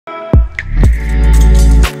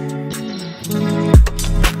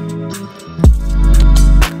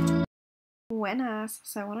Buenas.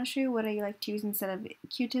 So I want to show you what I like to use instead of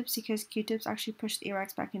Q-tips, because Q-tips actually push the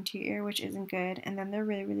earwax back into your ear, which isn't good, and then they're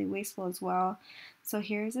really wasteful as well. So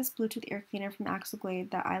here's this Bluetooth ear cleaner from Axel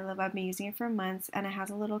Glade that I love. I've been using it for months, and it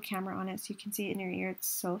has a little camera on it so you can see it in your ear. It's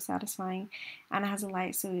so satisfying, and it has a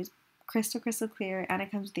light so it's crystal clear, and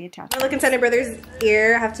it comes with the attachment. I look inside my brother's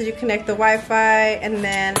ear. I have to connect the Wi-Fi, and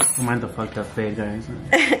then mind the fucked up fade, guys.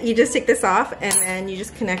 You just take this off, and then you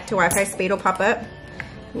just connect to Wi-Fi. Spade will pop up.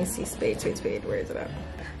 Let me see, spade, where is it at?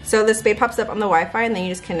 So the spade pops up on the Wi-Fi, and then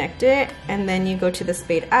you just connect it, and then you go to the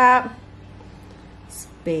spade app.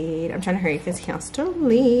 Spade, I'm trying to hurry because he has to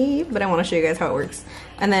leave, but I want to show you guys how it works.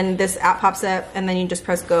 And then this app pops up, and then you just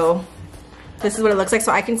press go. This is what it looks like,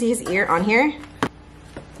 so I can see his ear on here.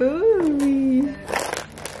 Ooh.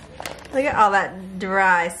 Look at all that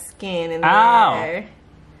dry skin in there.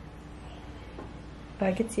 Oh,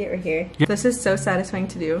 I can see it right here. This is so satisfying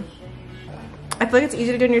to do. I feel like it's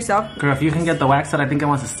easy to do it yourself. Girl, if you can get the wax out, I think I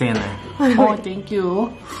want to stay in there. Oh, thank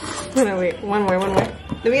you. No, wait, one more.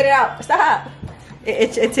 Let me get it out. Stop.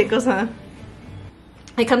 It tickles, huh?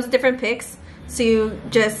 It comes with different picks, so you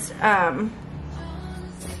just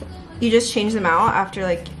change them out after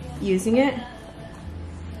like using it.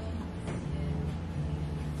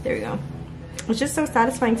 There we go. It's just so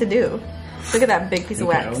satisfying to do. Look at that big piece of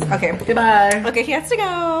wax. Okay. Goodbye. Okay, he has to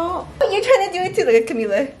go. You're trying to do it too. Look at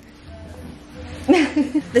Camila.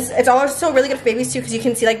 It's also really good for babies too, because you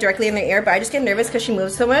can see like directly in their ear, but I just get nervous because she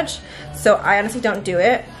moves so much, so I honestly don't do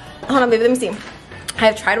it. Hold on, baby, let me see. I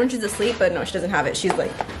have tried when she's asleep, but no, she doesn't have it. She's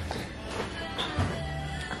like,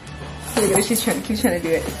 look at her, she's keeps trying to do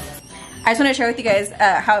it. I just want to share with you guys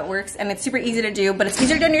how it works, and it's super easy to do, but it's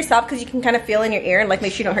easier to do on yourself because you can kind of feel in your ear and like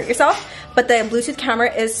make sure you don't hurt yourself. But the Bluetooth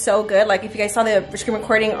camera is so good. Like if you guys saw the screen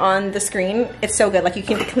recording on the screen, it's so good. Like you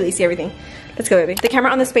can completely see everything. Let's go, baby. The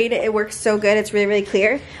camera on the spade, it works so good. It's really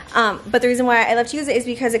clear. But the reason why I love to use it is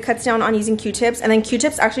because it cuts down on using Q-tips, and then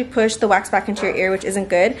Q-tips actually push the wax back into your ear, which isn't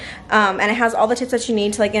good. And it has all the tips that you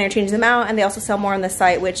need to like interchange them out, and they also sell more on the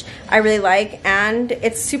site, which I really like. And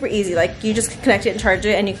it's super easy. Like you just connect it and charge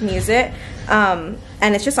it, and you can use it. And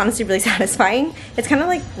it's just honestly really satisfying. It's kind of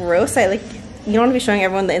like gross. You don't want to be showing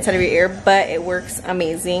everyone the inside of your ear, but it works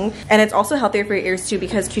amazing. And it's also healthier for your ears too,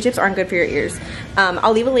 because Q-tips aren't good for your ears.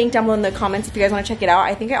 I'll leave a link down below in the comments if you guys want to check it out.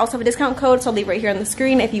 I think I also have a discount code, so I'll leave it right here on the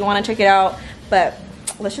screen if you want to check it out. But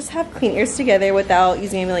let's just have clean ears together without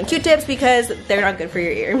using a million Q-tips, because they're not good for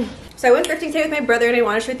your ear. So I went thrifting today with my brother, and I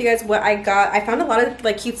want to share with you guys what I got. I found a lot of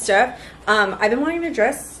like cute stuff. I've been wanting to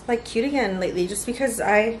dress like cute again lately, just because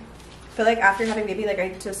I feel like after having a baby, like I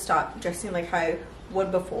need to stop dressing like how I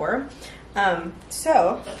would before.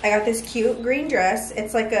 So I got this cute green dress.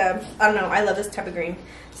 It's like a, I don't know, I love this type of green.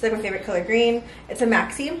 It's like my favorite color green. It's a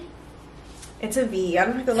maxi. It's a V. I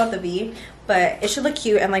don't know if I love the V, but it should look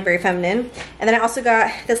cute and like very feminine. And then I also got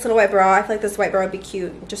this little white bra. I feel like this white bra would be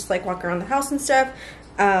cute, just like walk around the house and stuff.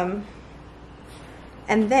 And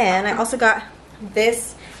then I also got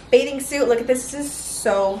this bathing suit. Look at this. This is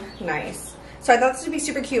so nice. So I thought this would be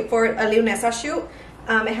super cute for a Lumineux shoot.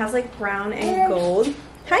 It has like brown and gold.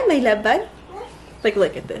 Hi, my love bug. Like,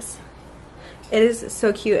 look at this. It is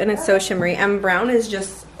so cute, and it's so shimmery. And brown is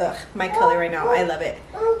just my color right now. I love it.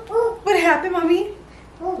 What happened, mommy?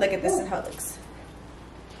 Look at this and how it looks.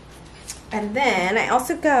 And then I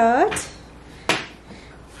also got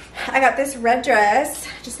this red dress.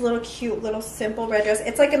 Just a little cute, little simple red dress.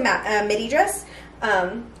 It's like a midi dress.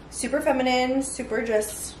 Super feminine, super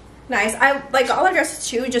just nice. I like all our dresses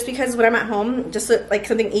too, just because when I'm at home, just like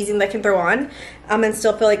something easy that I can throw on and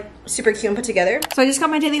still feel like super cute and put together. So I just got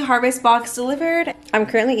my Daily Harvest box delivered. I'm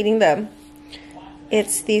currently eating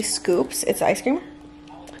it's these scoops. It's ice cream.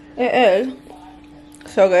 It is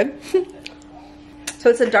so good. So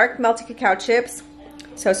it's a dark melted cacao chips.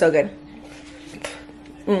 So good.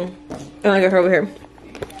 And I got her over here.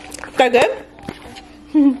 Is that good?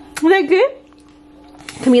 Is that good?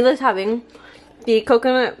 Camila's having the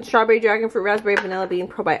coconut, strawberry, dragon fruit, raspberry, vanilla bean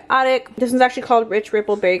probiotic. This one's actually called Rich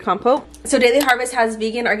Ripple Berry Compote. So Daily Harvest has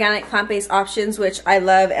vegan, organic, plant-based options, which I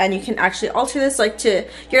love, and you can actually alter this like to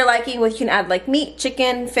your liking. You can add like meat,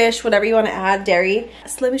 chicken, fish, whatever you want to add, dairy.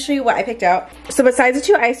 So let me show you what I picked out. So besides the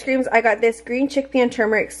two ice creams, I got this green chickpea and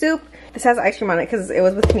turmeric soup. This has ice cream on it because it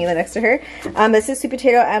was with Camila next to her. This is sweet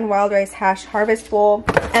potato and wild rice hash harvest bowl.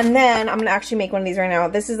 And then I'm going to actually make one of these right now.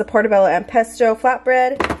 This is the portobello and pesto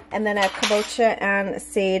flatbread. And then a kabocha and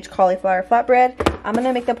sage cauliflower flatbread. I'm going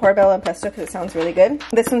to make the portobello and pesto because it sounds really good.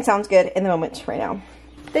 This one sounds good in the moment right now.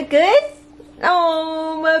 The good?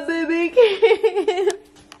 Oh, my baby kid.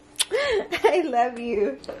 I love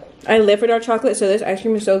you. I live for dark chocolate, so this ice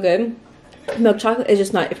cream is so good. Milk chocolate is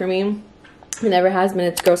just not it for me. It never has been.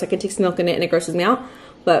 It's gross. I can taste milk in it and it grosses me out.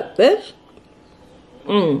 But this,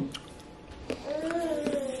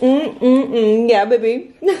 yeah,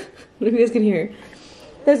 baby. What if you guys can hear?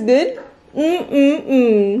 That's good.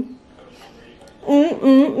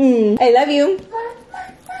 I love you.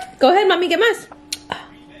 Go ahead, mommy, get más.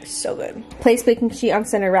 So good. Place baking sheet on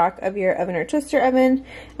center rack of your oven or toaster oven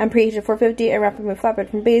and preheat to 450 and wrap it with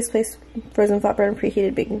flatbread from base. Place frozen flatbread and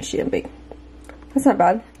preheated baking sheet and bake. That's not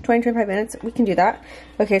bad. 20-25 minutes. We can do that.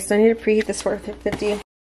 Okay, so I need to preheat this 450.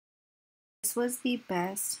 This was the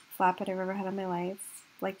best flatbread I've ever had in my life.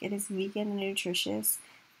 Like, it is vegan and nutritious.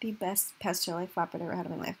 The best pastel-like flatbread I've ever had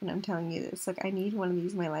in my life, and I'm telling you this. Like, I need one of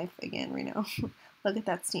these in my life again right now. Look at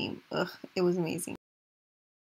that steam. Ugh, it was amazing.